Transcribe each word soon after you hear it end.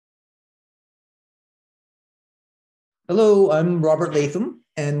Hello, I'm Robert Latham,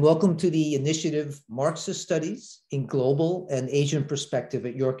 and welcome to the initiative Marxist Studies in Global and Asian Perspective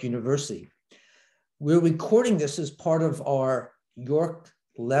at York University. We're recording this as part of our York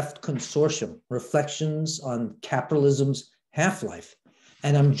Left Consortium, Reflections on Capitalism's Half-Life.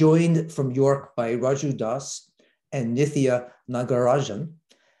 And I'm joined from York by Raju Das and Nithya Nagarajan.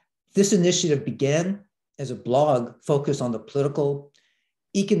 This initiative began as a blog focused on the political,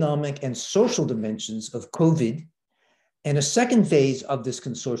 economic, and social dimensions of COVID. And a second phase of this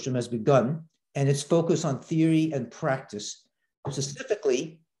consortium has begun, and it's focused on theory and practice,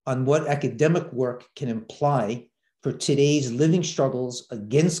 specifically on what academic work can imply for today's living struggles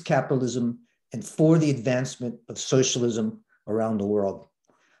against capitalism and for the advancement of socialism around the world.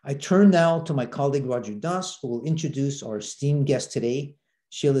 I turn now to my colleague Raju Das, who will introduce our esteemed guest today,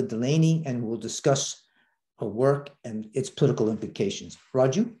 Sheila Delany, and will discuss her work and its political implications.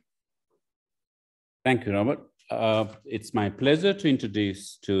 Raju? Thank you, Robert. It's my pleasure to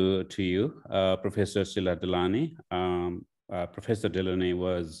introduce to you Professor Sheila Delany. Professor Delany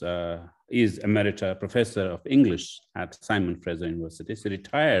is emerita professor of English at Simon Fraser University. She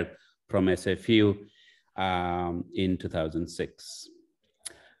retired from SFU in 2006.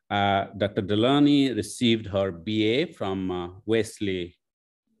 Dr. Delany received her BA from Wellesley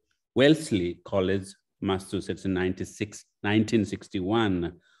College, Massachusetts in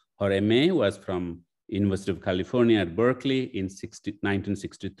 1961. Her MA was from University of California at Berkeley in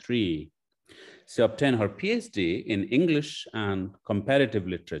 1963. She obtained her PhD in English and Comparative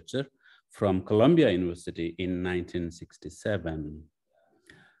Literature from Columbia University in 1967.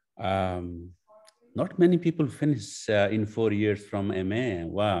 Not many people finish in 4 years from MA.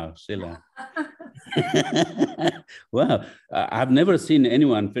 Wow, Sheila. Wow, I've never seen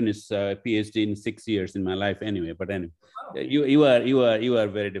anyone finish a PhD in 6 years in my life anyway, but anyway. You are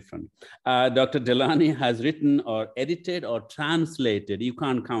very different. Dr. Delany has written or edited or translated. You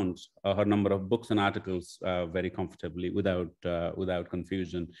can't count her number of books and articles very comfortably without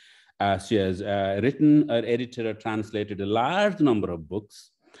confusion. She has written or edited or translated a large number of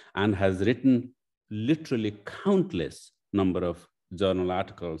books and has written literally countless number of journal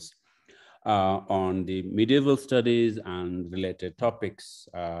articles on the medieval studies and related topics,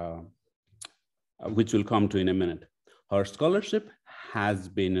 which we'll come to in a minute. Her scholarship has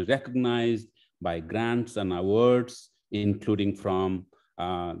been recognized by grants and awards, including from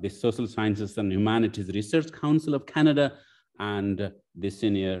the Social Sciences and Humanities Research Council of Canada and the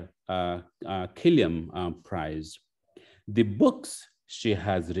Senior Killiam Prize. The books she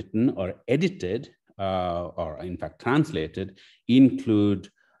has written or edited, or in fact translated, include,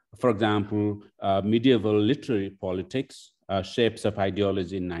 for example, Medieval Literary Politics, Shapes of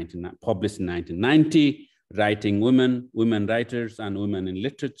Ideology, published in 1990, Writing Women, Women Writers and Women in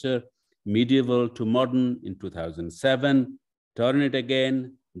Literature, Medieval to Modern in 2007, Turn It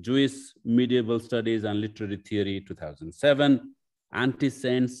Again, Jewish Medieval Studies and Literary Theory 2007,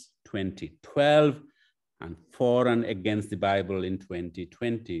 Anti-Saints 2012, and For and Against the Bible in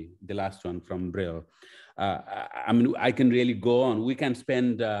 2020, the last one from Brill. I mean, I can really go on. We can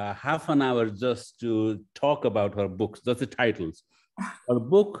spend half an hour just to talk about her books, just the titles. Her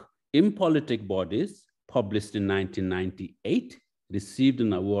book, Impolitic Bodies, published in 1998, received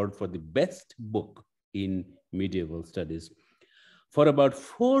an award for the best book in medieval studies. For about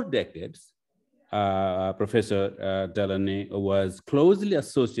 4 decades, Professor Delany was closely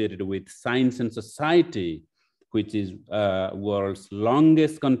associated with Science and Society, which is world's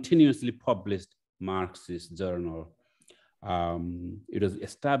longest continuously published Marxist journal. It was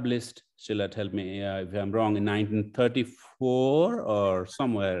established, Sheila, tell me if I'm wrong, in 1934 or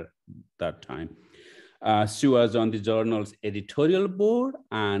somewhere that time. She was on the journal's editorial board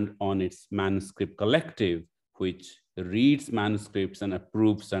and on its manuscript collective, which reads manuscripts and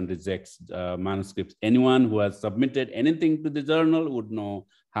approves and rejects manuscripts. Anyone who has submitted anything to the journal would know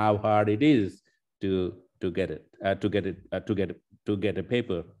how hard it is to get a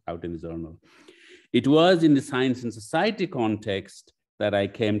paper out in the journal. It was in the Science and Society context that I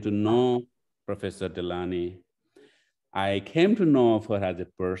came to know Professor Delany. I came to know her as a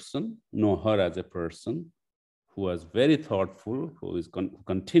person, who was very thoughtful, who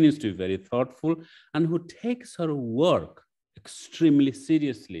continues to be very thoughtful, and who takes her work extremely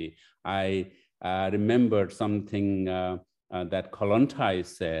seriously. I remembered something that Kollontai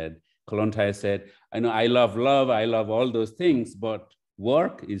said. Kollontai said, I know I love love, I love all those things, but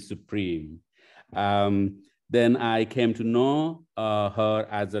work is supreme. Then I came to know her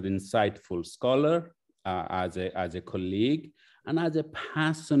as an insightful scholar, as a colleague, and as a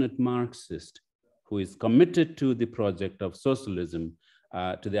passionate Marxist who is committed to the project of socialism,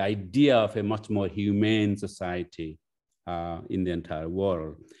 to the idea of a much more humane society in the entire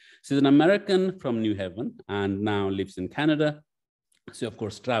world. She's an American from New Haven and now lives in Canada. She, of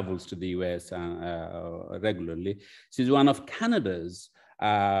course, travels to the US regularly. She's one of Canada's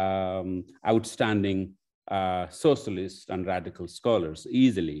outstanding socialist and radical scholars.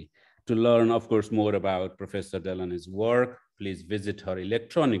 Easily to learn, of course, more about Professor Delany's work, please visit her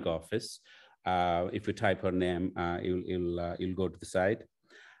electronic office. If you type her name, you'll go to the site.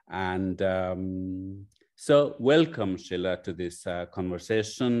 And so welcome, Sheila, to this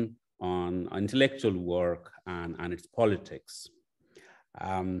conversation on intellectual work and its politics.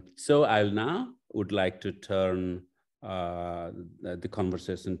 So I'll now would like to turn the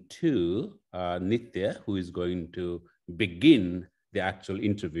conversation to Nitya, who is going to begin the actual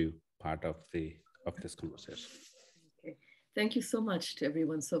interview part of this conversation. Okay. Thank you so much to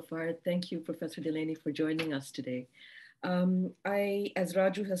everyone so far. Thank you, Professor Delany, for joining us today. As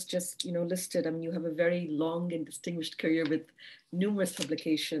Raju has just listed, you have a very long and distinguished career with numerous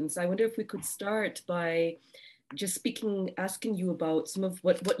publications. I wonder if we could start by just asking you about some of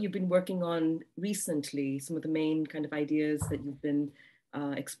what you've been working on recently, some of the main kind of ideas that you've been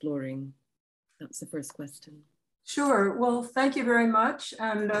exploring. That's the first question. Sure. Well, thank you very much.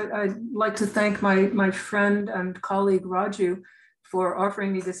 And I'd like to thank my friend and colleague Raju for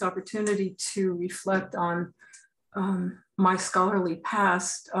offering me this opportunity to reflect on my scholarly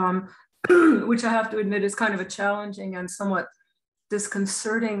past, which I have to admit is kind of a challenging and somewhat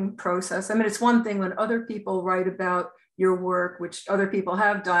disconcerting process. I mean, it's one thing when other people write about your work, which other people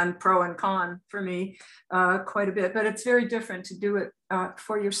have done, pro and con for me quite a bit, but it's very different to do it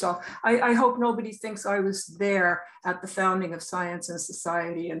for yourself. I hope nobody thinks I was there at the founding of Science and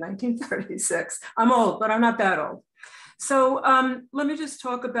Society in 1936. I'm old, but I'm not that old. So let me just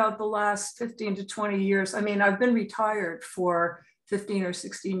talk about the last 15 to 20 years. I mean, I've been retired for 15 or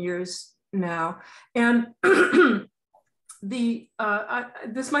 16 years now. And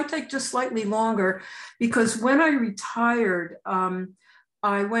this might take just slightly longer because when I retired,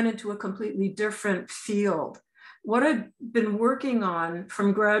 I went into a completely different field. What I'd been working on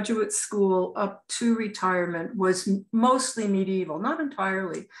from graduate school up to retirement was mostly medieval, not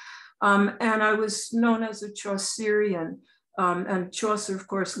entirely. And I was known as a Chaucerian. And Chaucer, of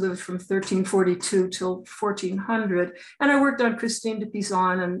course, lived from 1342 till 1400. And I worked on Christine de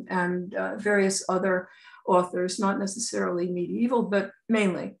Pizan and various other authors, not necessarily medieval, but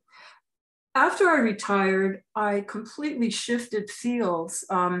mainly. After I retired, I completely shifted fields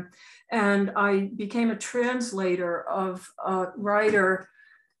and I became a translator of a writer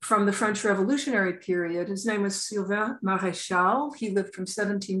from the French Revolutionary period. His name was Sylvain Maréchal. He lived from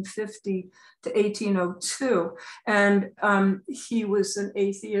 1750 to 1802. And he was an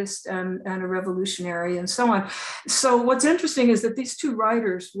atheist and a revolutionary and so on. So what's interesting is that these two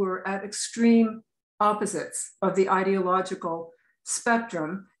writers were at extreme opposites of the ideological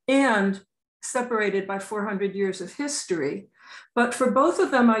spectrum and separated by 400 years of history. But for both of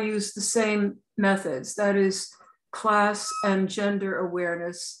them, I used the same methods, that is class and gender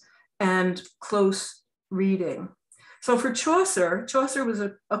awareness and close reading. So for Chaucer was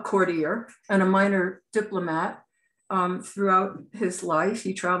a courtier and a minor diplomat throughout his life.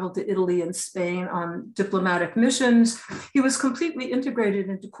 He traveled to Italy and Spain on diplomatic missions. He was completely integrated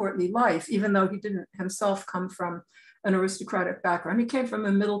into courtly life, even though he didn't himself come from an aristocratic background. He came from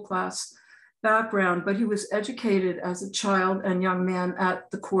a middle-class background, but he was educated as a child and young man at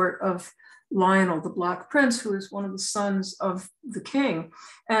the court of Lionel, the Black Prince, who is one of the sons of the king.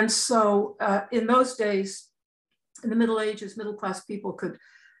 And so in those days, in the Middle Ages, middle-class people could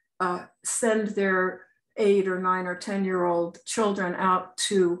send their 8 or 9 or 10-year-old children out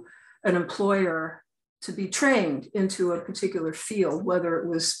to an employer to be trained into a particular field, whether it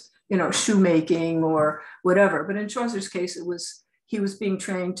was, shoemaking or whatever. But in Chaucer's case, he was being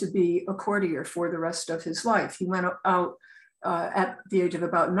trained to be a courtier for the rest of his life. He went out at the age of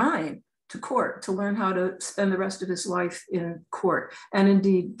about 9 to court to learn how to spend the rest of his life in court. And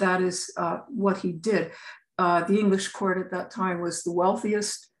indeed, that is what he did. The English court at that time was the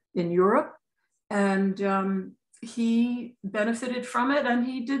wealthiest in Europe. And he benefited from it and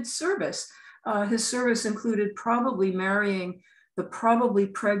he did service. His service included probably marrying the probably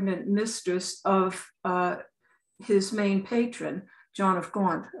pregnant mistress of his main patron, John of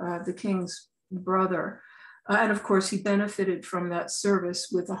Gaunt, the king's brother. And of course, he benefited from that service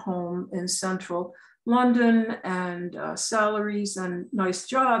with a home in central London and salaries and nice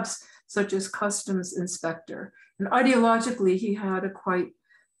jobs, such as customs inspector. And ideologically, he had a quite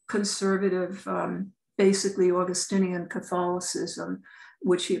conservative, basically Augustinian Catholicism,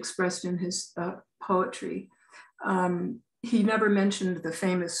 which he expressed in his poetry. He never mentioned the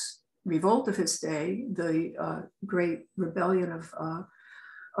famous revolt of his day, the Great Rebellion of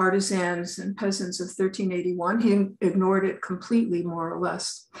artisans and peasants of 1381. He ignored it completely, more or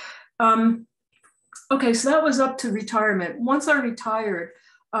less. Okay, so that was up to retirement. Once I retired,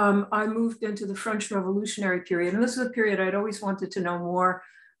 I moved into the French Revolutionary period. And this is a period I'd always wanted to know more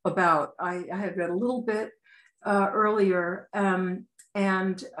about. I had read a little bit earlier, and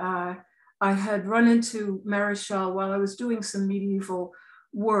I had run into Maréchal while I was doing some medieval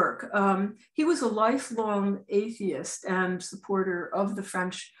work. He was a lifelong atheist and supporter of the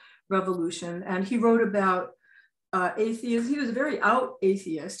French Revolution, and he wrote about atheism. He was a very out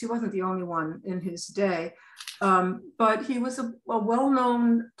atheist. He wasn't the only one in his day, but he was a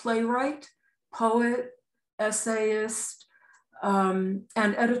well-known playwright, poet, essayist, and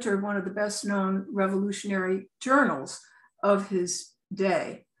editor of one of the best-known revolutionary journals of his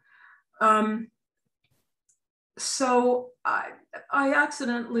day. So I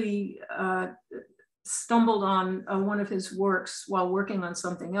accidentally stumbled on one of his works while working on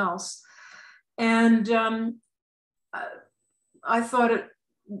something else. And I thought it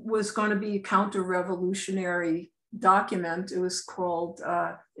was going to be a counter-revolutionary document. It was called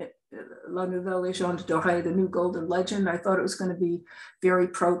La Nouvelle Légende Dorée, the New Golden Legend. I thought it was going to be very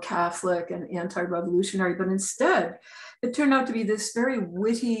pro-Catholic and anti-revolutionary, but instead it turned out to be this very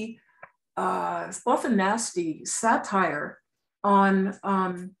witty, often nasty satire on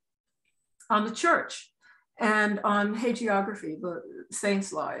the church and on hagiography, the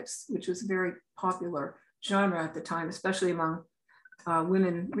saints' lives, which was a very popular genre at the time, especially among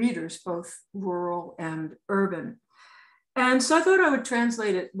women readers, both rural and urban. And so I thought I would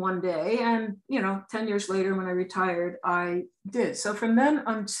translate it one day. And, 10 years later, when I retired, I did. So from then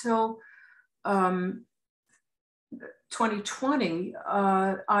until 2020,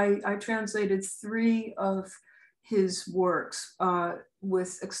 I translated 3 of his works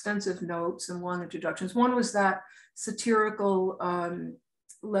with extensive notes and long introductions. One was that satirical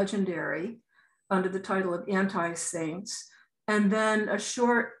legendary under the title of Anti-Saints, and then a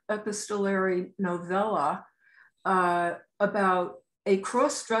short epistolary novella about a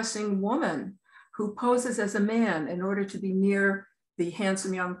cross-dressing woman who poses as a man in order to be near the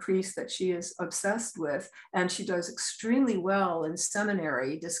handsome young priest that she is obsessed with. And she does extremely well in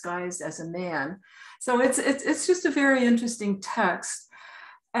seminary, disguised as a man. So it's just a very interesting text.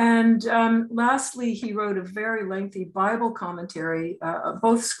 And lastly, he wrote a very lengthy Bible commentary of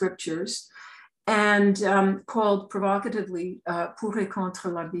both scriptures, and called provocatively Pour et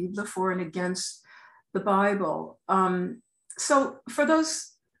contre la Bible, for and against the Bible. So for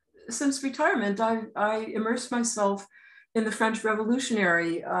those, since retirement, I immersed myself in the French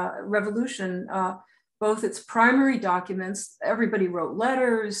Revolutionary Revolution, both its primary documents. Everybody wrote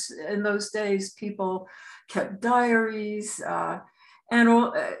letters in those days. People kept diaries and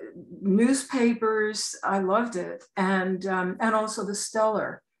all, newspapers. I loved it, and also the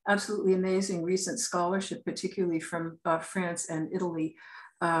stellar, absolutely amazing recent scholarship, particularly from France and Italy,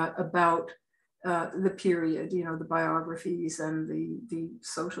 about the period, the biographies and the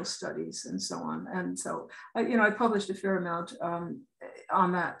social studies and so on. And so, I published a fair amount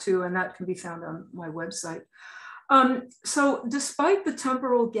on that too, and that can be found on my website. So despite the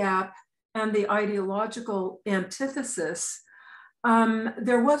temporal gap and the ideological antithesis,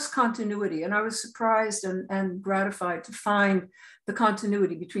 there was continuity, and I was surprised and gratified to find the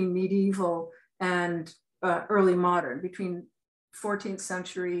continuity between medieval and early modern, between 14th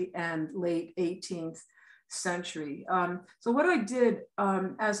century and late 18th century. So what I did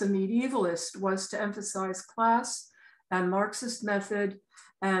as a medievalist was to emphasize class and Marxist method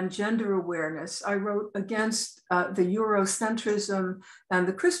and gender awareness. I wrote against the Eurocentrism and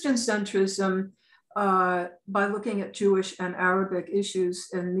the Christian centrism by looking at Jewish and Arabic issues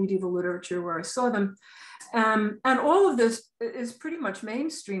in medieval literature where I saw them. And all of this is pretty much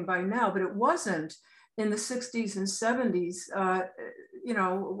mainstream by now, but it wasn't in the 60s and 70s,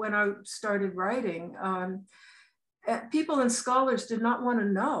 when I started writing. People and scholars did not want to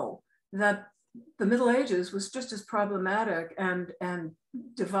know that the Middle Ages was just as problematic and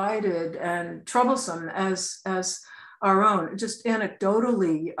divided and troublesome as our own. Just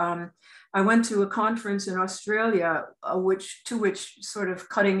anecdotally, I went to a conference in Australia, to which sort of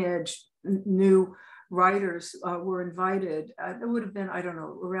cutting edge new writers were invited. It would have been, I don't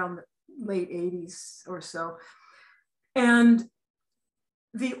know, around the late 80s or so. And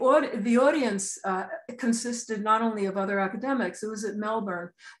the audience consisted not only of other academics, it was at Melbourne,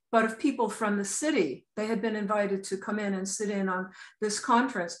 but of people from the city. They had been invited to come in and sit in on this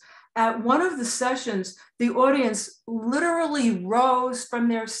conference. At one of the sessions, the audience literally rose from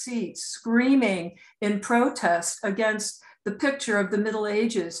their seats, screaming in protest against the picture of the Middle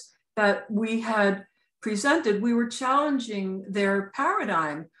Ages that we had presented, we were challenging their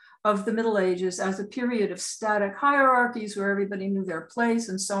paradigm of the Middle Ages as a period of static hierarchies where everybody knew their place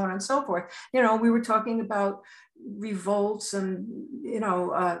and so on and so forth. You know, we were talking about revolts and, you know,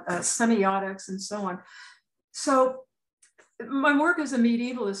 semiotics and so on. So my work as a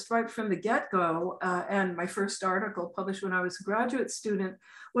medievalist right from the get-go, and my first article published when I was a graduate student,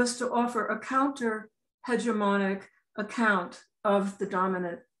 was to offer a counter-hegemonic account of the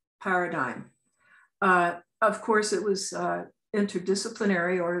dominant paradigm. Of course, it was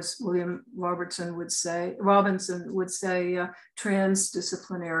interdisciplinary, or as William Robinson would say,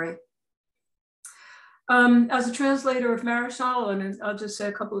 transdisciplinary. As a translator of Maréchal, and I'll just say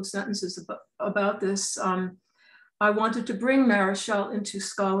a couple of sentences about this, I wanted to bring Maréchal into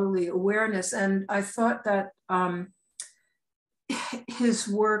scholarly awareness, and I thought that his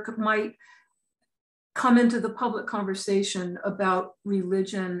work might come into the public conversation about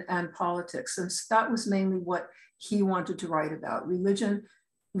religion and politics. And that was mainly what he wanted to write about: religion,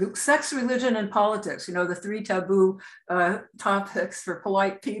 sex, religion, and politics, you know, the three taboo topics for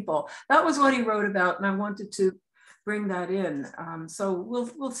polite people. That was what he wrote about, and I wanted to bring that in. So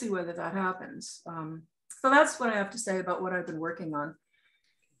we'll see whether that happens. So that's what I have to say about what I've been working on.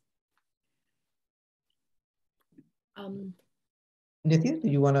 Nithya, do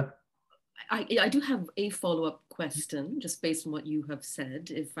you want to? I do have a follow-up question, just based on what you have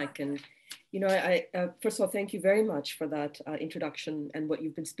said, if I can. You know, first of all, thank you very much for that introduction, and what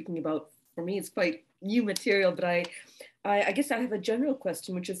you've been speaking about. For me, it's quite new material, but I guess I have a general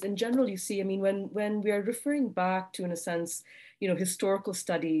question, which is, in general, you see, I mean, when we are referring back to, in a sense, you know, historical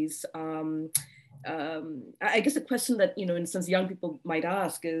studies, I guess a question that, you know, in a sense, young people might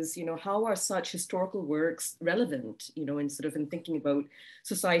ask is, you know, how are such historical works relevant, you know, in sort of in thinking about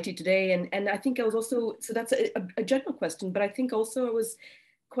society today? And I think I was also, so that's a general question, but I think also I was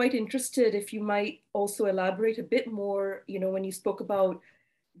quite interested if you might also elaborate a bit more, you know, when you spoke about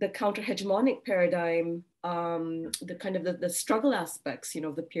the counter-hegemonic paradigm, the kind of the struggle aspects, you know,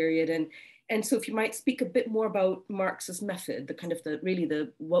 of the period. And so if you might speak a bit more about Marx's method, the kind of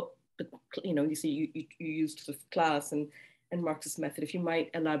you know, you see you used sort of class and Marxist method, if you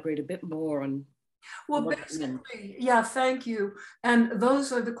might elaborate a bit more on. Well, basically, yeah, thank you. And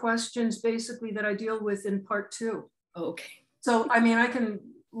those are the questions basically that I deal with in part 2. Oh, okay. So, I mean, I can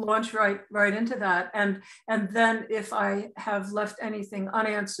launch right into that. And then if I have left anything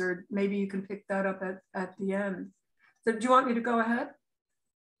unanswered, maybe you can pick that up at the end. So do you want me to go ahead?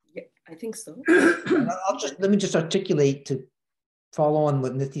 Yeah, I think so. Let me just articulate to follow on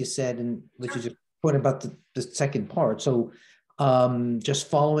what Nithya said, and which is a point about the second part. So just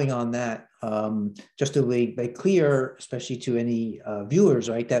following on that, just to make clear, especially to any viewers,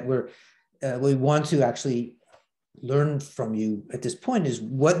 right, that we want to actually learn from you at this point is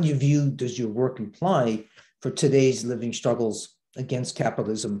what you view does your work imply for today's living struggles against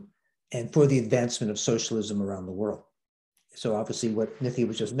capitalism and for the advancement of socialism around the world. So obviously what Nithya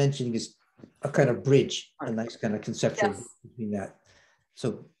was just mentioning is a kind of bridge, a nice kind of conceptual between that.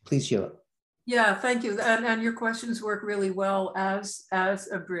 So please, Sheila. Yeah, thank you. And your questions work really well as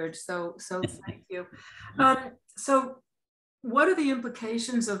a bridge. So thank you. So what are the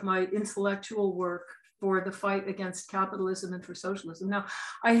implications of my intellectual work for the fight against capitalism and for socialism? Now,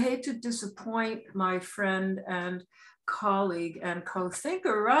 I hate to disappoint my friend and colleague and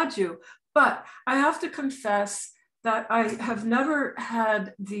co-thinker, Raju, but I have to confess that I have never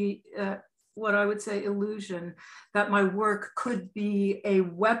had the what I would say illusion that my work could be a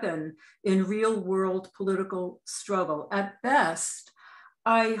weapon in real world political struggle. At best,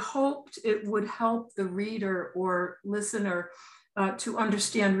 I hoped it would help the reader or listener to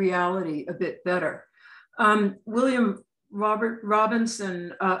understand reality a bit better. William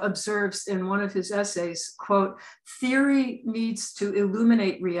Robinson observes in one of his essays, quote, "Theory needs to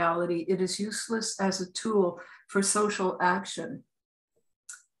illuminate reality. It is useless as a tool for social action,"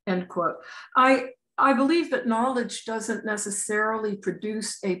 end quote. I believe that knowledge doesn't necessarily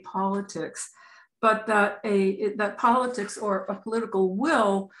produce a politics, but that politics or a political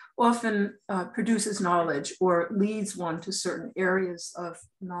will often produces knowledge or leads one to certain areas of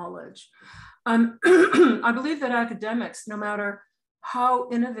knowledge. I believe that academics, no matter how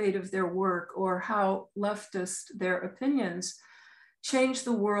innovative their work or how leftist their opinions, change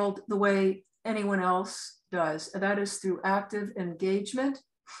the world the way anyone else does. And that is through active engagement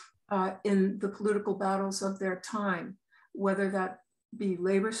in the political battles of their time, whether that be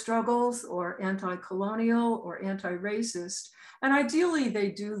labor struggles or anti-colonial or anti-racist. And ideally, they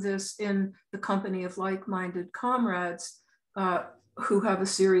do this in the company of like-minded comrades who have a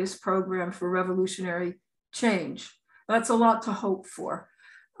serious program for revolutionary change. That's a lot to hope for.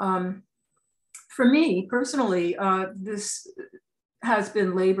 For me personally, this has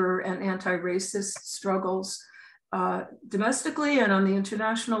been labor and anti-racist struggles domestically, and on the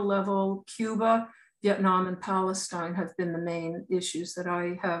international level, Cuba, Vietnam, and Palestine have been the main issues that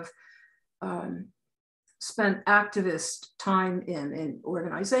I have spent activist time in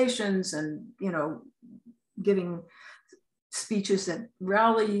organizations, and giving speeches at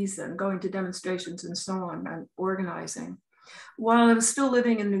rallies and going to demonstrations and so on, and organizing. While I was still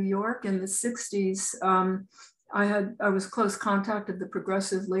living in New York in the 60s, I was close contact of the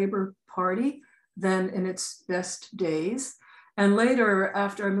Progressive Labor Party, then in its best days. And later,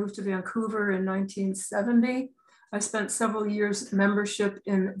 after I moved to Vancouver in 1970, I spent several years membership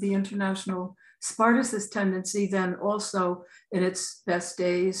in the International Spartacist Tendency, then also in its best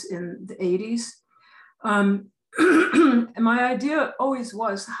days in the 80s. My idea always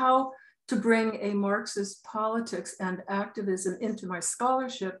was how to bring a Marxist politics and activism into my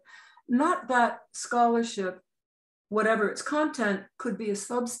scholarship. Not that scholarship, whatever its content, could be a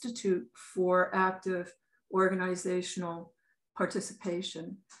substitute for active organizational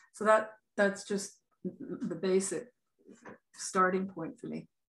participation. So that's just the basic starting point for me.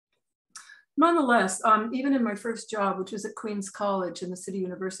 Nonetheless, even in my first job, which was at Queens College in the City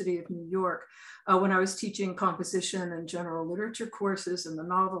University of New York, when I was teaching composition and general literature courses and the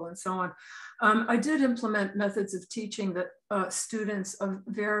novel and so on, I did implement methods of teaching that students of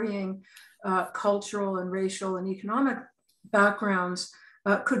varying cultural and racial and economic backgrounds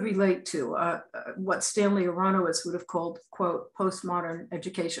could relate to, what Stanley Aronowitz would have called, quote, postmodern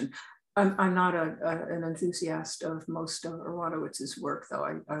education. I'm not an enthusiast of most of Aronowitz's work, though,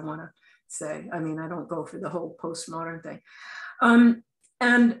 I want to say. I mean, I don't go for the whole postmodern thing.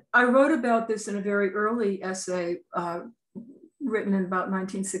 And I wrote about this in a very early essay written in about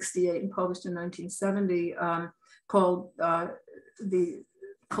 1968 and published in 1970 called, the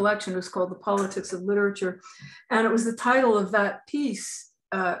collection was called The Politics of Literature. And it was the title of that piece,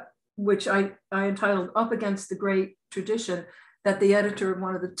 which I entitled Up Against the Great Tradition, that the editor of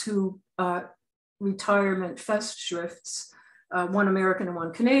one of the two retirement festschrifts, one American and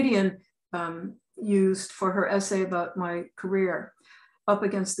one Canadian, used for her essay about my career, Up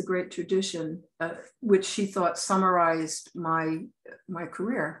Against the Great Tradition, which she thought summarized my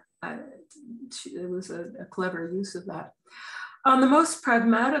career. It was a clever use of that. On the most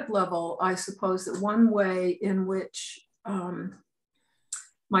pragmatic level, I suppose that one way in which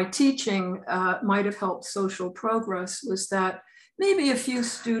my teaching might have helped social progress was that maybe a few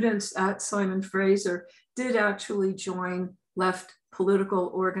students at Simon Fraser did actually join left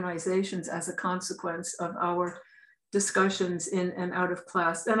political organizations as a consequence of our discussions in and out of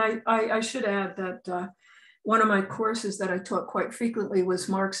class. And I should add that one of my courses that I taught quite frequently was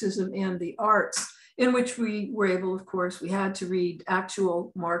Marxism and the Arts, in which we were able, of course, we had to read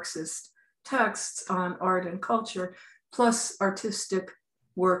actual Marxist texts on art and culture, plus artistic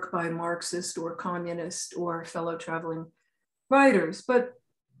work by Marxist or communist or fellow traveling writers. But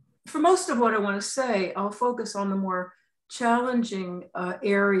for most of what I want to say, I'll focus on the more challenging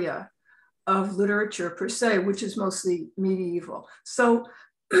area of literature per se, which is mostly medieval. So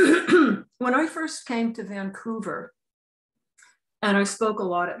when I first came to Vancouver, and I spoke a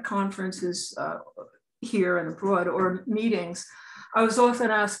lot at conferences here and abroad or meetings, I was often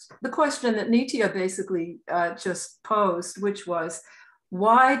asked the question that Nietzsche basically just posed, which was,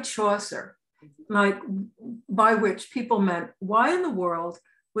 why Chaucer? Like, by which people meant, why in the world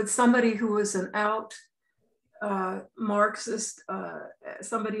would somebody who was an out Marxist,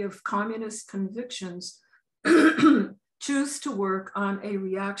 somebody of communist convictions, choose to work on a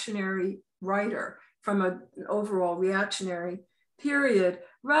reactionary writer from an overall reactionary period,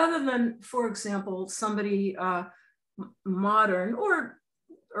 rather than, for example, somebody modern or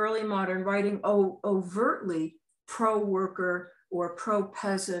early modern writing overtly pro-worker or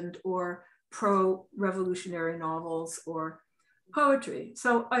pro-peasant or pro-revolutionary novels or poetry.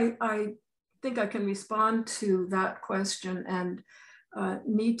 So I think I can respond to that question and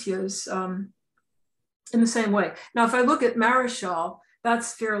Nietzsche's in the same way. Now, if I look at Maréchal,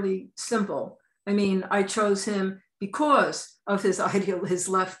 that's fairly simple. I mean, I chose him because of his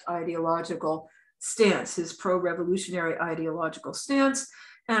left ideological stance, his pro-revolutionary ideological stance.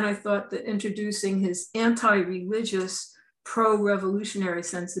 And I thought that introducing his anti-religious, pro-revolutionary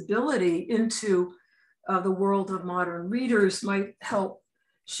sensibility into the world of modern readers might help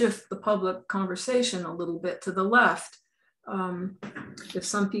shift the public conversation a little bit to the left. If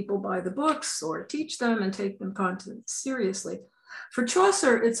some people buy the books or teach them and take them content seriously. For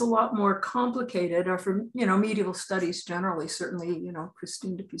Chaucer, it's a lot more complicated, or for medieval studies generally, certainly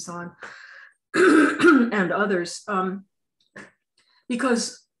Christine de Pizan and others,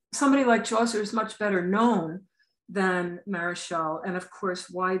 because somebody like Chaucer is much better known than Maréchal, and of course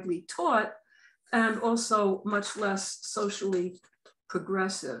widely taught, and also much less socially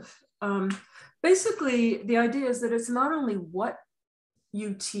progressive. Basically, the idea is that it's not only what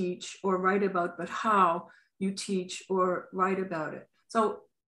you teach or write about, but how you teach or write about it. So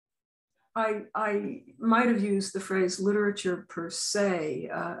I might have used the phrase literature per se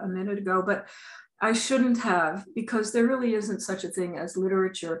a minute ago, but I shouldn't have, because there really isn't such a thing as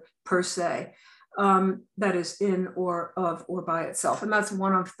literature per se, that is in or of or by itself. And that's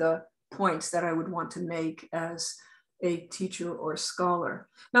one of the points that I would want to make as a teacher or scholar.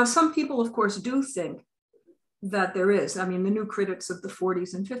 Now, some people, of course, do think that there is. I mean, the new critics of the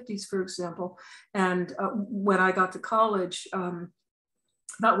 40s and 50s, for example, and when I got to college,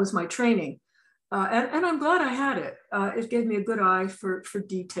 that was my training. And I'm glad I had it. It gave me a good eye for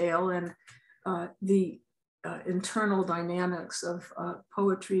detail and the internal dynamics of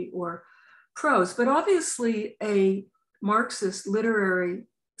poetry or prose. But obviously, a Marxist literary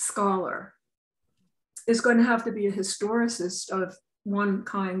scholar is going to have to be a historicist of one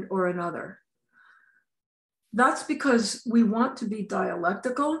kind or another. That's because we want to be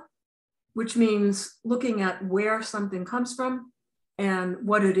dialectical, which means looking at where something comes from and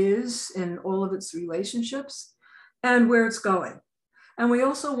what it is in all of its relationships and where it's going. And we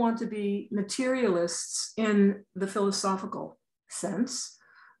also want to be materialists in the philosophical sense,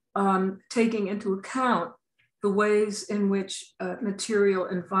 taking into account the ways in which material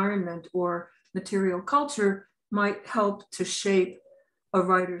environment or material culture might help to shape a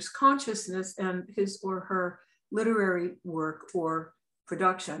writer's consciousness and his or her literary work or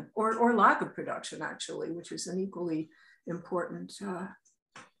production, or lack of production, actually, which is an equally important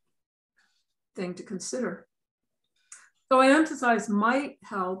thing to consider. So I emphasize might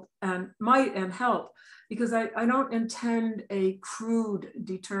and help because I don't intend a crude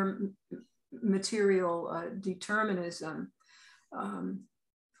material determinism.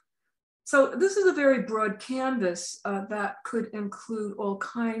 So this is a very broad canvas that could include all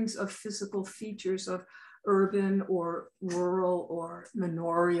kinds of physical features of urban or rural or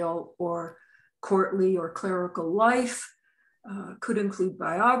manorial or courtly or clerical life, could include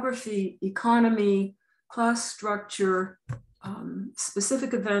biography, economy, class structure,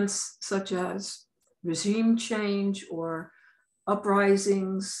 specific events such as regime change or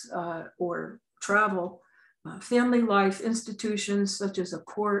uprisings or travel, family life, institutions such as a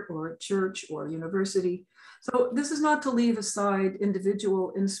court or a church or university. So this is not to leave aside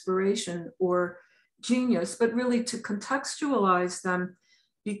individual inspiration or genius, but really to contextualize them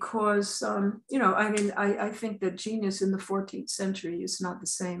because, I think that genius in the 14th century is not the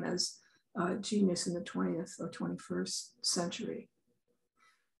same as genius in the 20th or 21st century.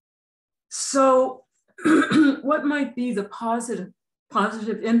 So what might be the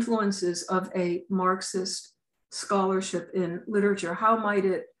positive influences of a Marxist scholarship in literature? How might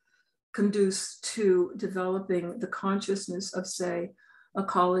it conduce to developing the consciousness of, say, a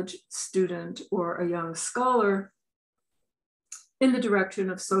college student or a young scholar in the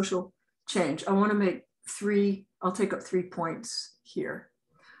direction of social change? I want to make I'll take up 3 points here.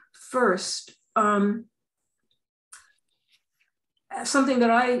 First, something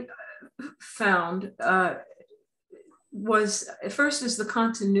that I found was, first is the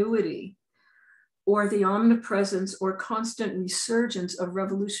continuity or the omnipresence or constant resurgence of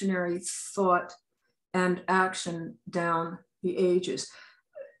revolutionary thought and action down the ages.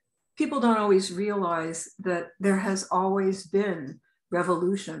 People don't always realize that there has always been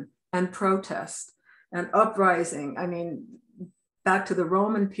revolution and protest and uprising. I mean, back to the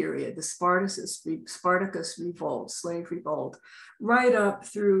Roman period, the Spartacist revolt, slave revolt, right up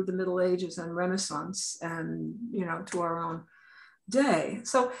through the Middle Ages and Renaissance and, to our own day.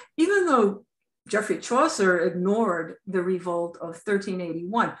 So even though Geoffrey Chaucer ignored the revolt of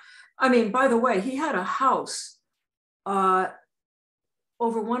 1381, I mean, by the way, he had a house over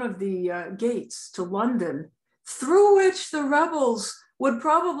one of the gates to London through which the rebels would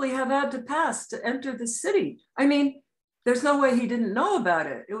probably have had to pass to enter the city. I mean, there's no way he didn't know about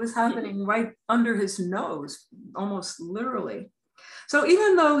it. It was happening right under his nose, almost literally. So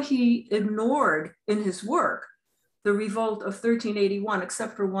even though he ignored in his work the revolt of 1381,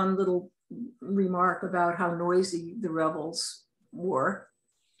 except for one little remark about how noisy the rebels were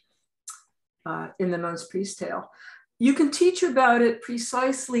in the Nun's Priest Tale, you can teach about it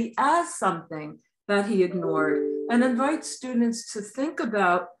precisely as something that he ignored and invite students to think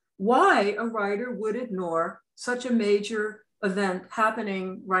about why a writer would ignore such a major event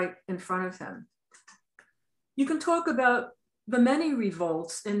happening right in front of him. You can talk about the many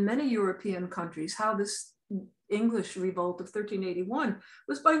revolts in many European countries, how this English revolt of 1381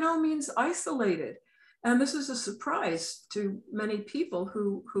 was by no means isolated. And this is a surprise to many people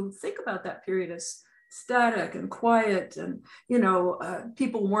who think about that period as static and quiet, and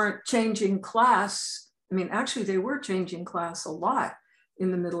people weren't changing class. I mean, actually, they were changing class a lot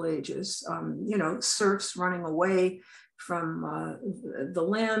in the Middle Ages. Serfs running away from the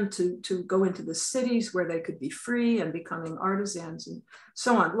land to go into the cities where they could be free and becoming artisans and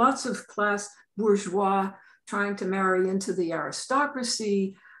so on. Lots of class bourgeois trying to marry into the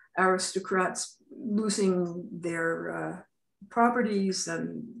aristocracy, aristocrats losing their properties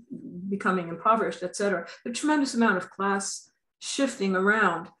and becoming impoverished, etc. A tremendous amount of class shifting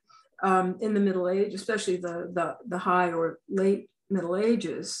around in the Middle Age, especially the high or late Middle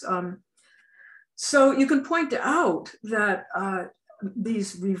Ages. So you can point out that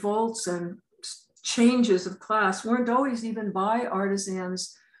these revolts and changes of class weren't always even by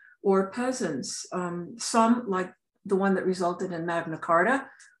artisans or peasants. Some, like the one that resulted in Magna Carta,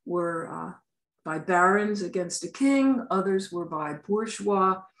 were by barons against a king. Others were by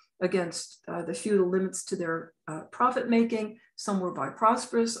bourgeois against the feudal limits to their profit making. Some were by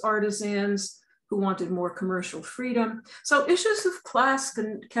prosperous artisans who wanted more commercial freedom. So issues of class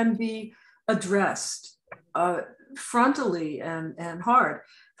can be addressed frontally and hard.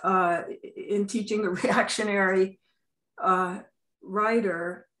 In teaching a reactionary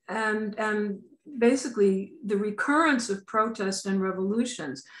writer, and basically the recurrence of protest and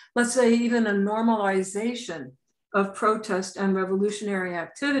revolutions, let's say even a normalization of protest and revolutionary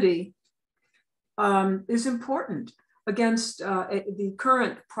activity, is important against the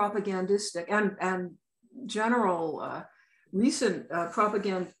current propagandistic and general recent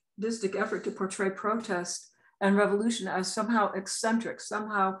propagandistic effort to portray protest and revolution as somehow eccentric,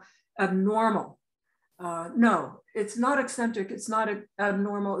 somehow abnormal. No, it's not eccentric, it's not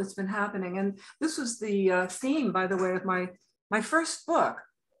abnormal, it's been happening. And this was the theme, by the way, of my first book,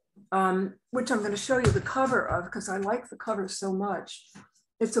 which I'm going to show you the cover of because I like the cover so much.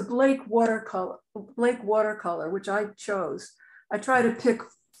 It's a Blake watercolor, which I chose. I try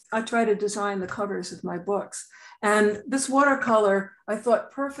to design the covers of my books. And this watercolor, I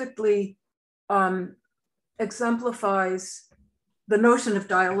thought, perfectly exemplifies the notion of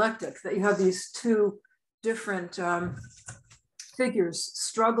dialectic, that you have these two different figures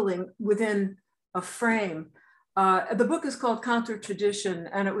struggling within a frame. The book is called Counter-Tradition,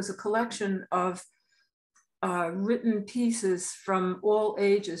 and it was a collection of written pieces from all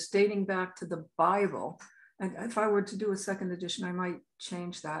ages dating back to the Bible. And if I were to do a second edition, I might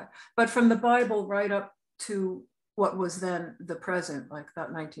change that. But from the Bible right up to what was then the present, like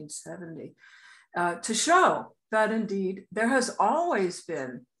about 1970, to show that indeed there has always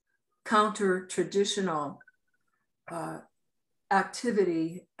been counter-traditional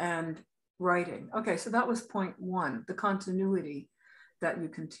activity and writing. Okay, so that was point one, the continuity that you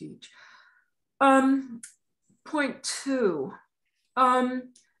can teach. Point two, the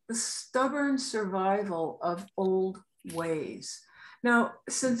stubborn survival of old ways. Now,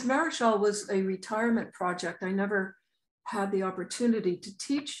 since Maréchal was a retirement project, I never had the opportunity to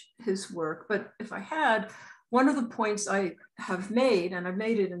teach his work, but if I had, one of the points I have made, and I've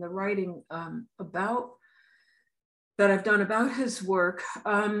made it in the writing that I've done about his work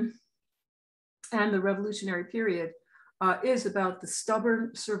and the revolutionary period, is about the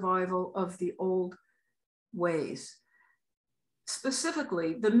stubborn survival of the old ways.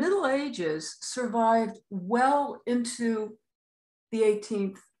 Specifically, the Middle Ages survived well into the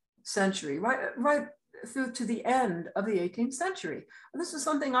 18th century, right through to the end of the 18th century. And this is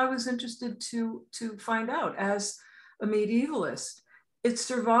something I was interested to find out as a medievalist. It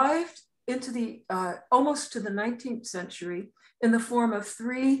survived into the almost to the 19th century in the form of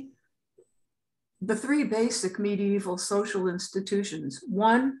the three basic medieval social institutions.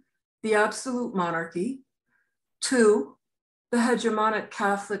 One, the absolute monarchy. Two, the hegemonic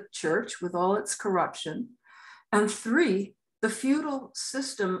Catholic Church with all its corruption. And three, the feudal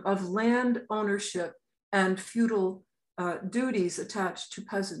system of land ownership and feudal duties attached to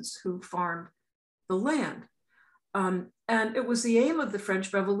peasants who farmed the land. And it was the aim of the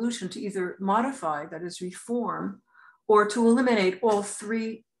French Revolution to either modify, that is reform, or to eliminate all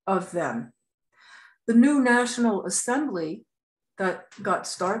three of them. The new National Assembly that got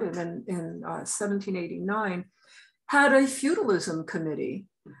started in 1789 had a feudalism committee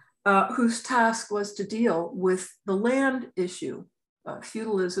whose task was to deal with the land issue,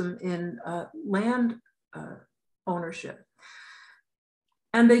 feudalism in land ownership.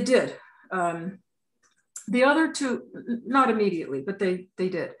 And they did. The other two, not immediately, but they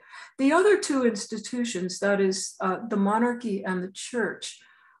did. The other two institutions, that is the monarchy and the church,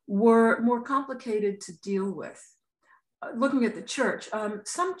 were more complicated to deal with. Looking at the church,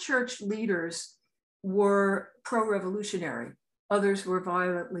 some church leaders were pro-revolutionary, others were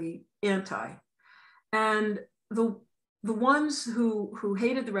violently anti. And the ones who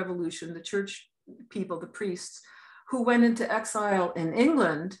hated the revolution, the church people, the priests, who went into exile in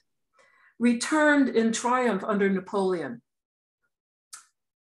England, returned in triumph under Napoleon.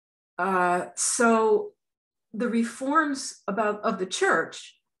 So the reforms of the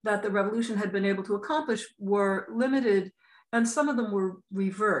church that the revolution had been able to accomplish were limited, and some of them were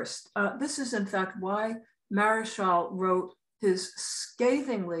reversed. This is in fact why Maréchal wrote his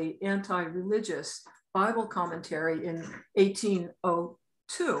scathingly anti-religious Bible commentary in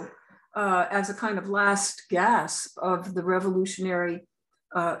 1802 as a kind of last gasp of the revolutionary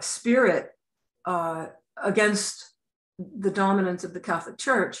spirit against the dominance of the Catholic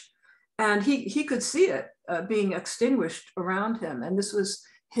Church. And he could see it being extinguished around him. And this was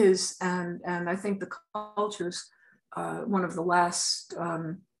his, and I think the culture's, one of the last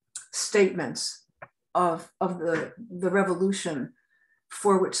statements of the revolution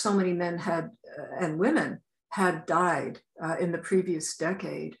for which so many men had and women had died in the previous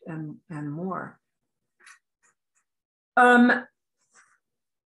decade and more. About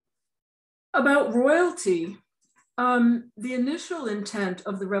royalty, the initial intent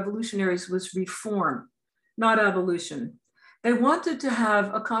of the revolutionaries was reform, not abolition. They wanted to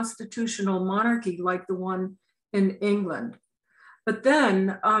have a constitutional monarchy like the one in England. But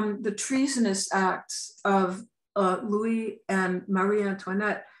then the treasonous acts of Louis and Marie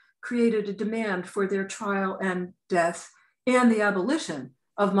Antoinette created a demand for their trial and death and the abolition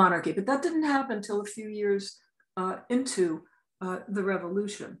of monarchy. But that didn't happen until a few years into the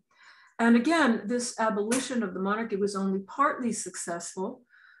revolution. And again, this abolition of the monarchy was only partly successful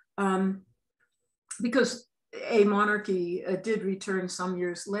because a monarchy did return some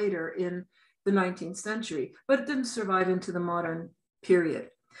years later in the 19th century, but it didn't survive into the modern period.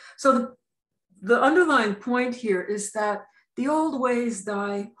 So the underlying point here is that the old ways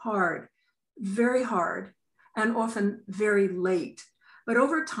die hard, very hard, and often very late. But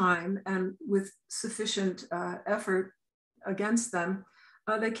over time and with sufficient effort against them,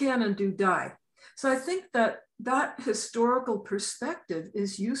 they can and do die. So I think that that historical perspective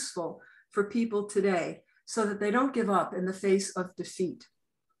is useful for people today so that they don't give up in the face of defeat.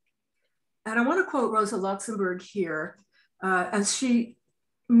 And I want to quote Rosa Luxemburg here, as she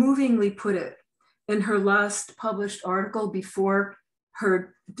movingly put it in her last published article before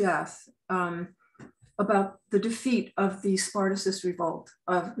her death about the defeat of the Spartacist revolt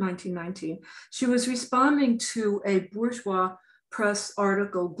of 1919. She was responding to a bourgeois press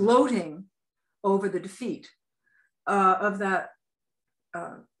article gloating over the defeat of that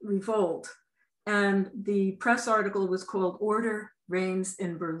revolt. And the press article was called "Order Reigns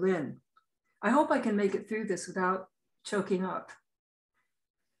in Berlin." I hope I can make it through this without choking up.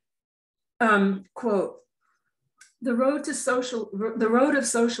 Quote, the road of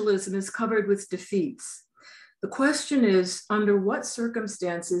socialism is covered with defeats. The question is, under what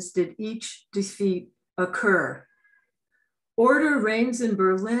circumstances did each defeat occur? Order reigns in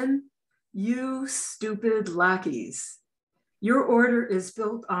Berlin, you stupid lackeys. Your order is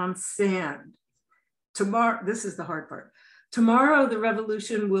built on sand. Tomorrow, this is the hard part. Tomorrow, the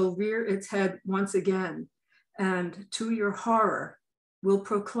revolution will rear its head once again, and to your horror, will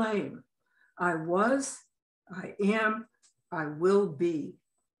proclaim, I was, I am, I will be.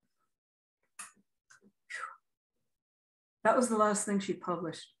 That was the last thing she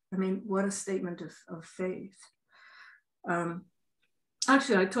published. I mean, what a statement of faith.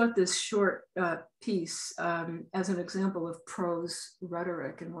 Actually, I taught this short piece as an example of prose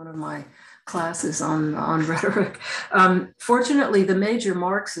rhetoric in one of my classes on rhetoric. Fortunately, the major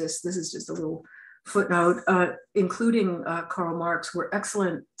Marxists, this is just a little footnote, including Karl Marx, were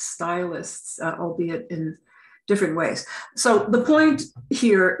excellent stylists, albeit in different ways. So the point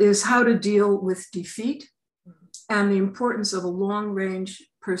here is how to deal with defeat and the importance of a long-range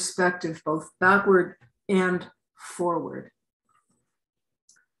perspective, both backward and forward.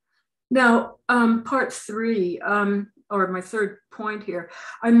 Now, part three, or my third point here,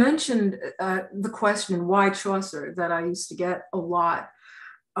 I mentioned the question, why Chaucer, that I used to get a lot.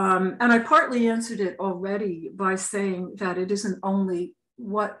 And I partly answered it already by saying that it isn't only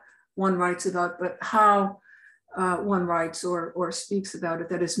what one writes about, but how one writes or speaks about it,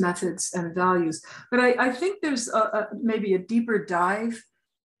 that is methods and values. But I think there's maybe a deeper dive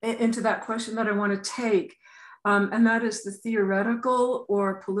into that question that I want to take. And that is the theoretical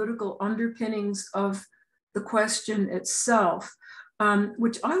or political underpinnings of the question itself,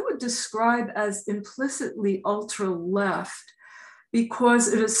 which I would describe as implicitly ultra-left,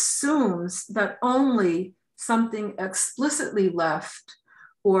 because it assumes that only something explicitly left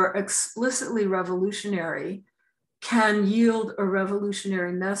or explicitly revolutionary can yield a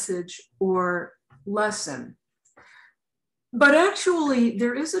revolutionary message or lesson. But actually,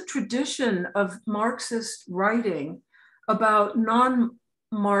 there is a tradition of Marxist writing about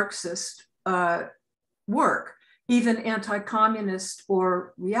non-Marxist work, even anti-communist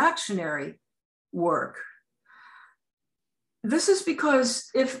or reactionary work. This is because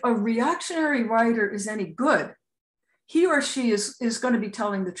if a reactionary writer is any good, he or she is going to be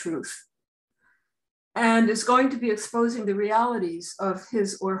telling the truth and is going to be exposing the realities of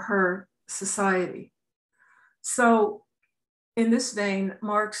his or her society. So in this vein,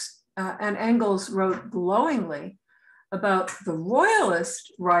 Marx and Engels wrote glowingly about the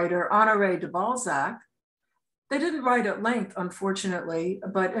royalist writer Honoré de Balzac. They didn't write at length, unfortunately,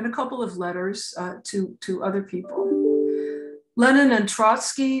 but in a couple of letters to other people. Lenin and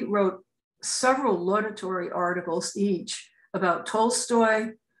Trotsky wrote several laudatory articles each about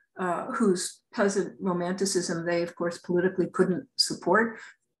Tolstoy, whose peasant romanticism they, of course, politically couldn't support,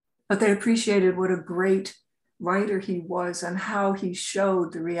 but they appreciated what a great writer he was and how he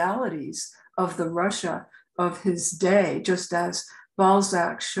showed the realities of the Russia of his day, just as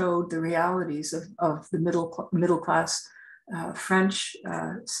Balzac showed the realities of the middle class French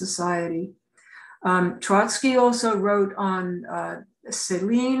society. Trotsky also wrote on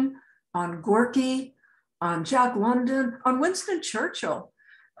Céline, on Gorky, on Jack London, on Winston Churchill.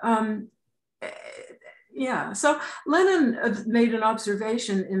 Yeah, so Lenin made an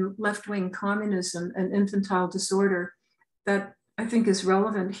observation in left-wing communism and infantile disorder that I think is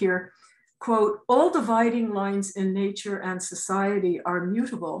relevant here. Quote, all dividing lines in nature and society are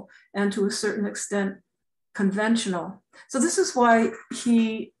mutable and to a certain extent conventional. So this is why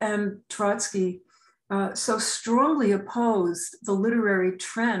he and Trotsky so strongly opposed the literary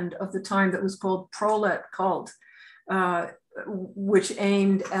trend of the time that was called prolet cult, which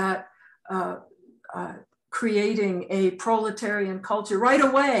aimed at creating a proletarian culture right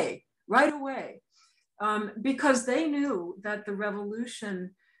away, because they knew that the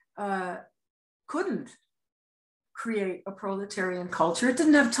revolution couldn't create a proletarian culture. It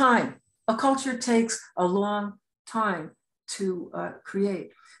didn't have time. A culture takes a long time to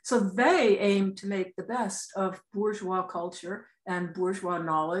create. So they aimed to make the best of bourgeois culture and bourgeois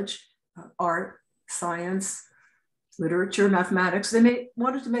knowledge, art, science, literature, mathematics. They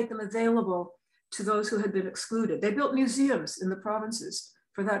wanted to make them available to those who had been excluded. They built museums in the provinces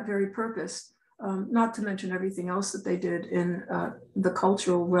for that very purpose, not to mention everything else that they did in the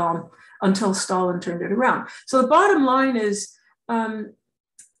cultural realm until Stalin turned it around. So the bottom line is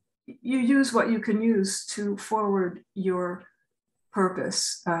you use what you can use to forward your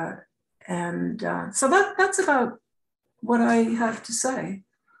purpose. So that's about what I have to say.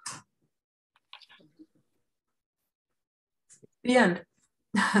 The end.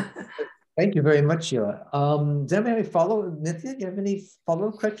 Thank you very much, Sheila. Does anybody have any Nithya, do you have any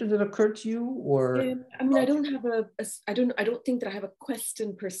follow-up questions that occurred to you, or? I mean, I don't have I don't think that I have a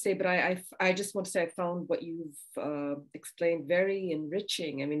question per se, but I just want to say I found what you've explained very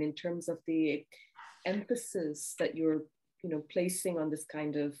enriching. I mean, in terms of the emphasis that you're, placing on this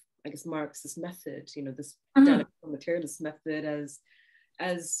kind of, I guess, Marxist method, this dialectical materialist method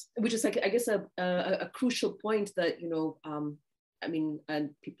as which is, like, I guess, a crucial point that, I mean,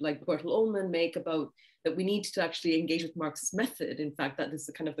 and people like Bertel Ohlmann make about that we need to actually engage with Marxist method. In fact, that is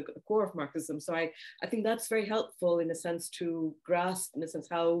the kind of the core of Marxism. So I think that's very helpful in a sense to grasp, in a sense,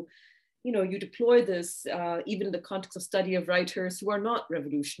 how, you deploy this even in the context of study of writers who are not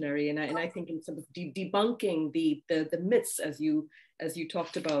revolutionary. And I think in sort of debunking the myths as you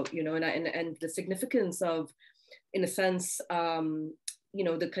talked about, and the significance of, in a sense,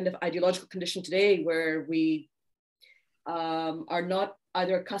 the kind of ideological condition today where we are not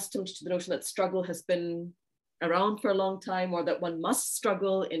either accustomed to the notion that struggle has been around for a long time, or that one must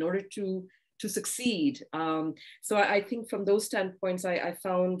struggle in order to succeed. So I think from those standpoints, I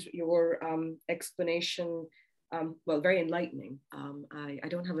found your explanation, well, very enlightening. I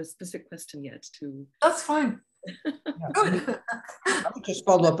don't have a specific question yet to. That's fine. Good. I would just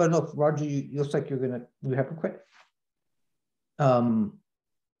follow up. I don't know if Raju, you looks like you have a question.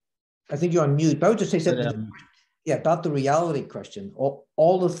 I think you're on mute, but I would just say something. Yeah, about the reality question.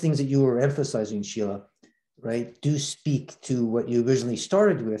 All the things that you were emphasizing, Sheila, right, do speak to what you originally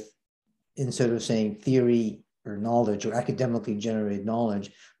started with, instead of saying theory or knowledge or academically generated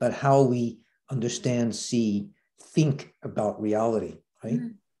knowledge, but how we understand, see, think about reality, right?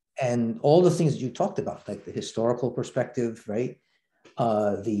 Mm-hmm. And all the things that you talked about, like the historical perspective, right?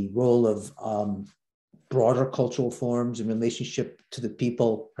 The role of broader cultural forms in relationship to the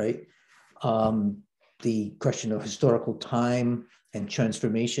people, right? The question of historical time and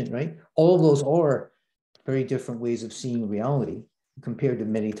transformation, right? All of those are very different ways of seeing reality compared to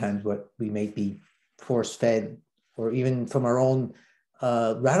many times what we may be force-fed, or even from our own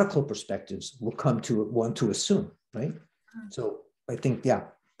radical perspectives will come to want to assume, right? So I think, yeah,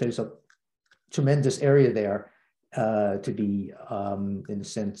 there's a tremendous area there to be, in a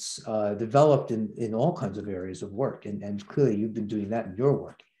sense, developed in all kinds of areas of work. And clearly you've been doing that in your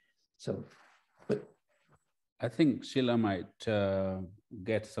work. So, but. I think Sheila might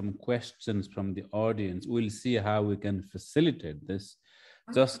get some questions from the audience. We'll see how we can facilitate this,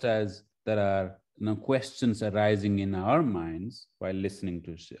 just as there are questions arising in our minds while listening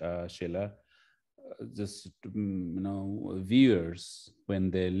to Sheila. Just viewers,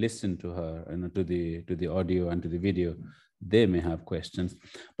 when they listen to her, to the audio and to the video, they may have questions.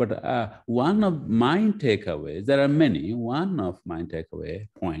 But one of my takeaways, there are many, one of my takeaway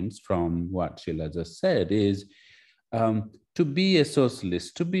points from what Sheila just said is, to be a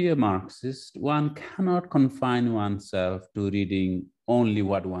socialist, to be a Marxist, one cannot confine oneself to reading only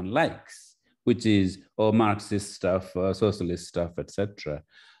what one likes, which is Marxist stuff, socialist stuff, etc.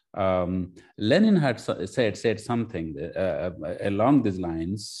 Lenin had said something along these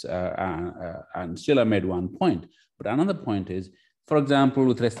lines, and Sheila made one point. But another point is, for example,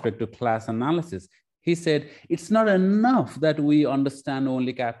 with respect to class analysis, he said, it's not enough that we understand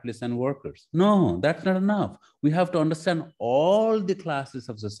only capitalists and workers. No, that's not enough. We have to understand all the classes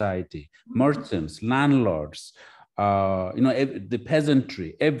of society, merchants, landlords, the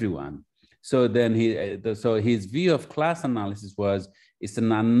peasantry, everyone. So then his view of class analysis was, it's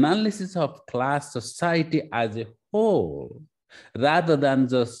an analysis of class society as a whole, rather than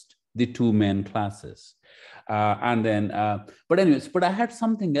just the two main classes. But I had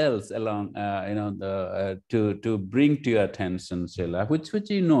something else along, to bring to your attention, Sheila, which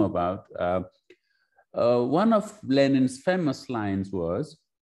you know about. One of Lenin's famous lines was,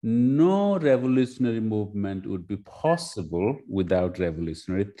 no revolutionary movement would be possible without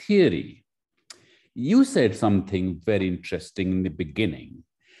revolutionary theory. You said something very interesting in the beginning.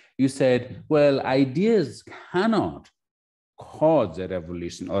 You said, well, ideas cannot cause a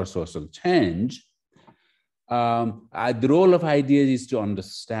revolution or social change. The role of ideas is to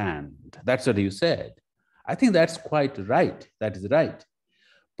understand. That's what you said. I think that's quite right. That is right.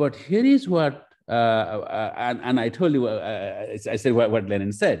 But here is what, and I told you, I said what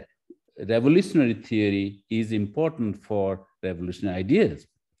Lenin said. Revolutionary theory is important for revolutionary ideas.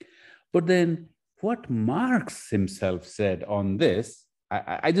 But then what Marx himself said on this,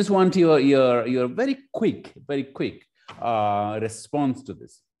 I just want your very quick response to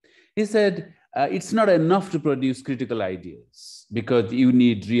this. He said, it's not enough to produce critical ideas, because you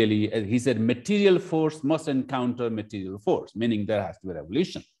need really, he said, material force must encounter material force, meaning there has to be a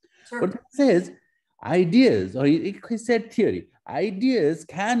revolution. Sure. But he says ideas, or he said theory, ideas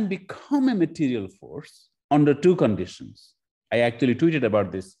can become a material force under two conditions. I actually tweeted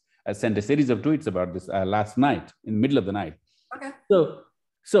about this. I sent a series of tweets about this last night, in the middle of the night. Okay.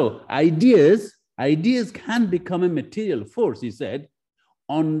 So ideas can become a material force, he said,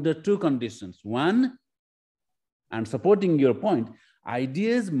 under two conditions. One, and supporting your point,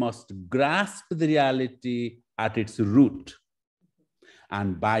 ideas must grasp the reality at its root.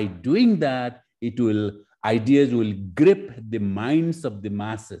 And by doing that, ideas will grip the minds of the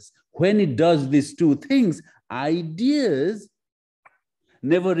masses. When it does these two things, ideas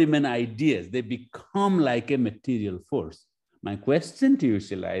never remain ideas. They become like a material force. My question to you,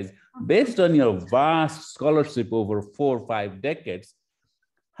 Sheila, is based on your vast scholarship over 4 or 5 decades,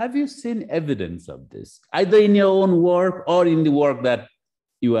 have you seen evidence of this, either in your own work or in the work that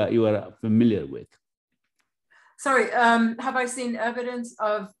you are familiar with? Sorry, have I seen evidence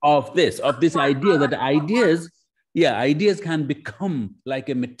of this idea that ideas can become like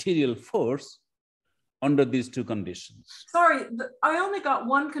a material force under these two conditions? Sorry, I only got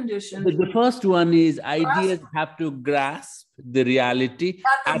one condition. The first one is ideas have to grasp the reality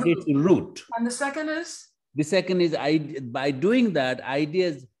at its root. And the second is? The second is, by doing that,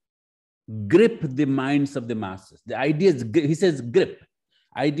 ideas grip the minds of the masses. The ideas, he says, grip.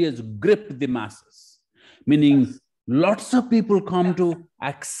 Ideas grip the masses, meaning lots of people come to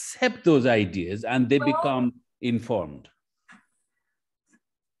accept those ideas and they become informed.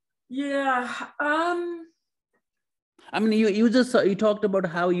 Yeah. I mean, you talked about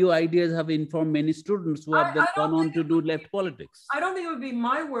how your ideas have informed many students who have then gone on to do left politics. I don't think it would be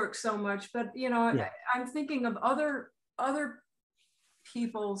my work so much, but I'm thinking of other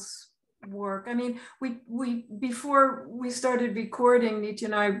people's work. I mean, we before we started recording, Nitya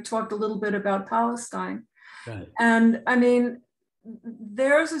and I talked a little bit about Palestine. Right. And I mean,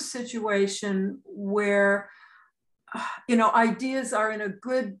 there's a situation where, you know, ideas are in a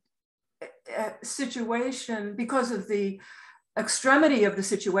good situation because of the extremity of the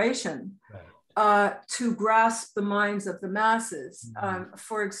situation, right, to grasp the minds of the masses. Mm-hmm.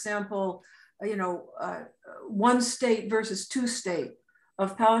 For example, you know, one state versus two state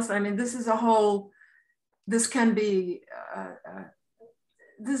of Palestine. I mean, this is a whole, this can be,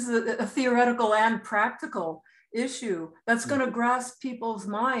 this is a theoretical and practical issue that's going to grasp people's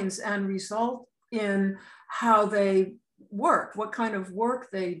minds and result in how they work, what kind of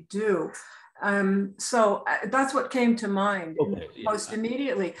work they do. So that's what came to mind most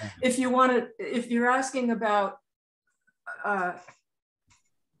immediately. If you want to, if you're asking about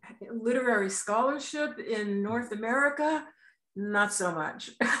literary scholarship in North America, not so much,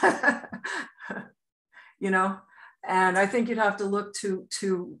 you know, and I think you'd have to look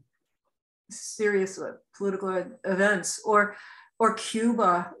to serious political events, or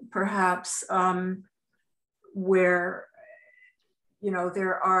Cuba, perhaps, where, you know,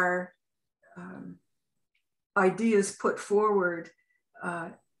 there are ideas put forward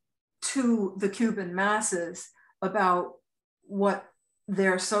to the Cuban masses about what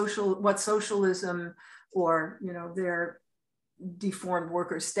their socialism, or, you know, their deformed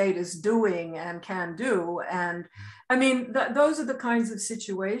worker state is doing and can do. And I mean, those are the kinds of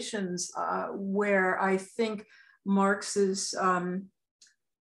situations where I think Marx's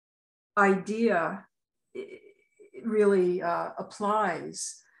idea really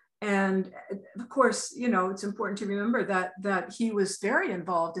applies. And of course, you know, it's important to remember that he was very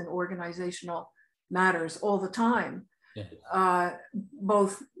involved in organizational matters all the time,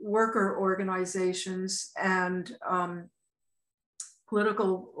 both worker organizations and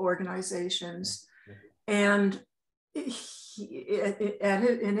political organizations. And in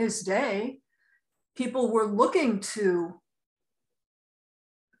his day, people were looking to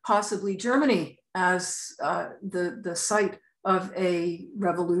possibly Germany as the site of a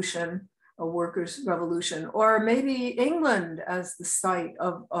revolution, a workers' revolution, or maybe England as the site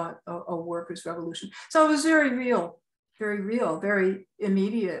of a workers' revolution. So it was very real, very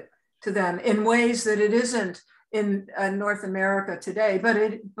immediate to them in ways that it isn't in North America today,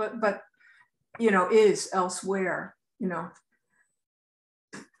 but you know, is elsewhere, you know.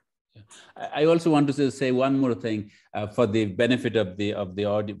 I also want to say one more thing for the benefit of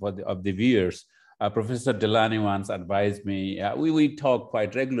the viewers. Professor Delany once advised me. We talk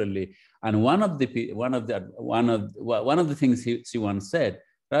quite regularly, and one of the things she once said,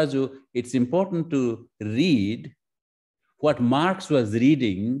 Raju, it's important to read what Marx was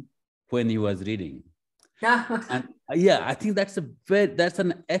reading when he was reading. And yeah, I think that's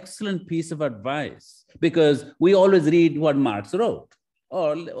an excellent piece of advice, because we always read what Marx wrote,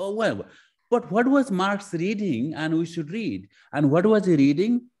 or whatever. But what was Marx reading? And we should read. And what was he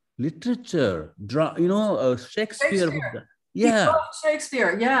reading? Literature, you know, Shakespeare. Yeah,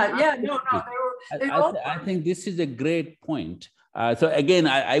 Shakespeare. Yeah. No. I think this is a great point. So again,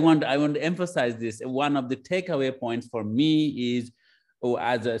 I want to emphasize this. One of the takeaway points for me is,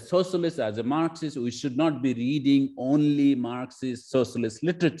 as a socialist, as a Marxist, we should not be reading only Marxist socialist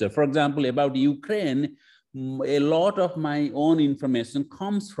literature. For example, about Ukraine, a lot of my own information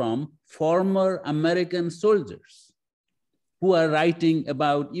comes from former American soldiers who are writing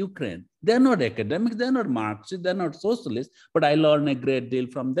about Ukraine. They're not academics, they're not Marxists, they're not socialists, but I learn a great deal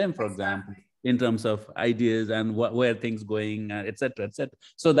from them, for example, in terms of ideas and where things going, et cetera, et cetera.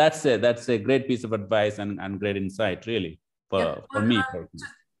 So that's a great piece of advice and great insight, really. For me.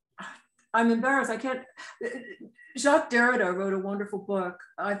 I'm embarrassed. I can't. Jacques Derrida wrote a wonderful book.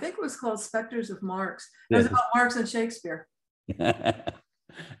 I think it was called Spectres of Marx. It was about Marx and Shakespeare.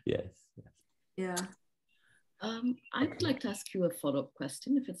 Yes. Yeah. I would like to ask you a follow-up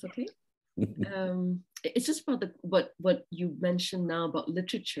question, if it's okay. It's just about what you mentioned now about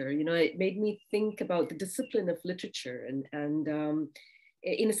literature. You know, it made me think about the discipline of literature, and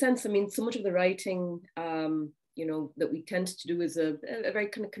in a sense, I mean, so much of the writing, you know, that we tend to do is a very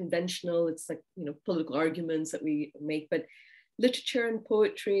kind of conventional, it's like, you know, political arguments that we make, but literature and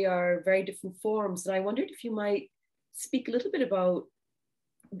poetry are very different forms. And I wondered if you might speak a little bit about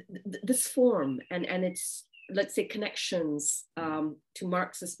this form and its, let's say, connections to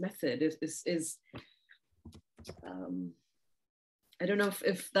Marxist method is I don't know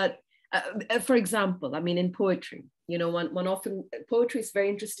if that, for example, I mean, in poetry, you know, one often, poetry is a very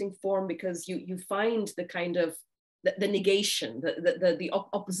interesting form because you find the kind of, the negation, the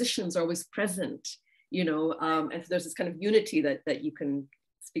oppositions are always present, you know, and there's this kind of unity that you can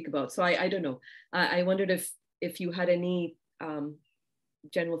speak about. So I don't know. I wondered if you had any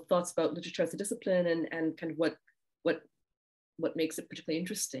general thoughts about literature as a discipline and kind of what makes it particularly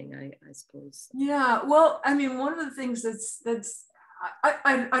interesting, I suppose. Yeah, well, I mean, one of the things that's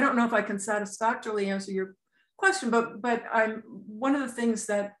I don't know if I can satisfactorily answer your question, but one of the things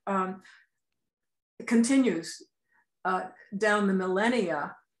that continues down the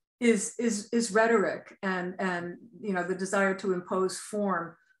millennia is rhetoric and the desire to impose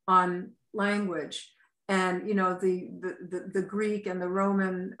form on language. And the Greek and the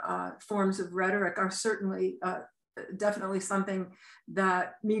Roman forms of rhetoric are certainly definitely something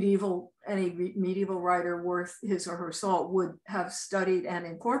that any medieval writer worth his or her salt would have studied and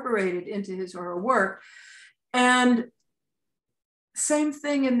incorporated into his or her work. And same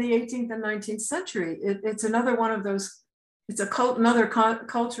thing in the 18th and 19th century. It's another one of those, it's another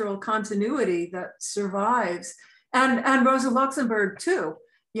cultural continuity that survives. And Rosa Luxemburg too,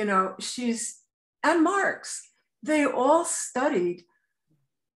 and Marx, they all studied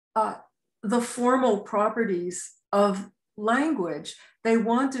the formal properties of language. They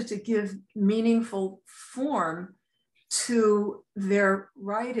wanted to give meaningful form to their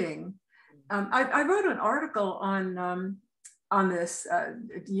writing. I wrote an article on this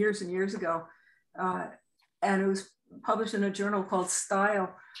years and years ago, and it was published in a journal called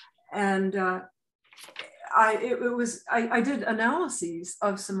Style. And I did analyses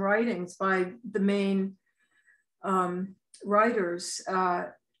of some writings by the main writers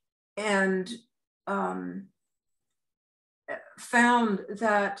and found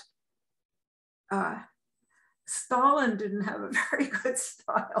that Stalin didn't have a very good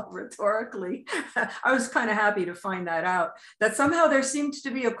style rhetorically. I was kind of happy to find that out, that somehow there seemed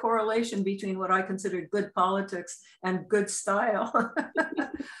to be a correlation between what I considered good politics and good style.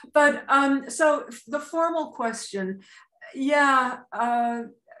 But so the formal question, yeah,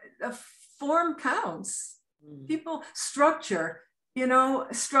 form counts. People, structure,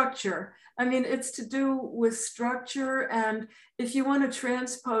 structure. I mean, it's to do with structure. And if you want to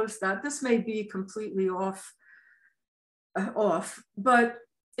transpose that, this may be completely off, but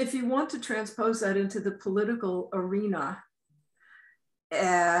if you want to transpose that into the political arena,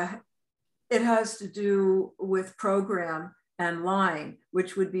 it has to do with program and line,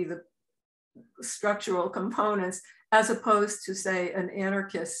 which would be the structural components, as opposed to, say, an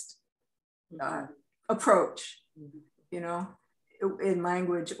anarchist approach, in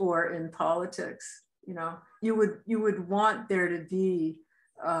language or in politics. You would want there to be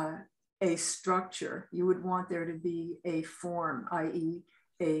a structure. You would want there to be a form, i.e.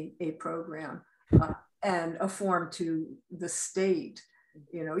 a program, and a form to the state.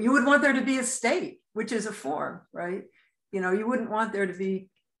 You would want there to be a state, which is a form, right? You wouldn't want there to be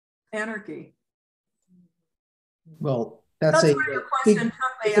anarchy. Well, that's a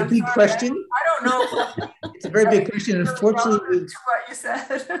big question. I don't know. It's a very big question. Unfortunately, to what you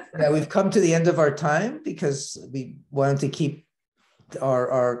said. Yeah, we've come to the end of our time because we wanted to keep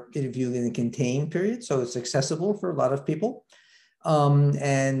our interview in a contained period, so it's accessible for a lot of people. So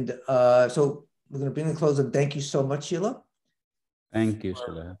we're going to bring the close, and thank you so much, Sheila. Thank you,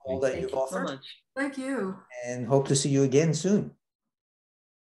 Sheila. All that you've offered. So much. Thank you. And hope to see you again soon.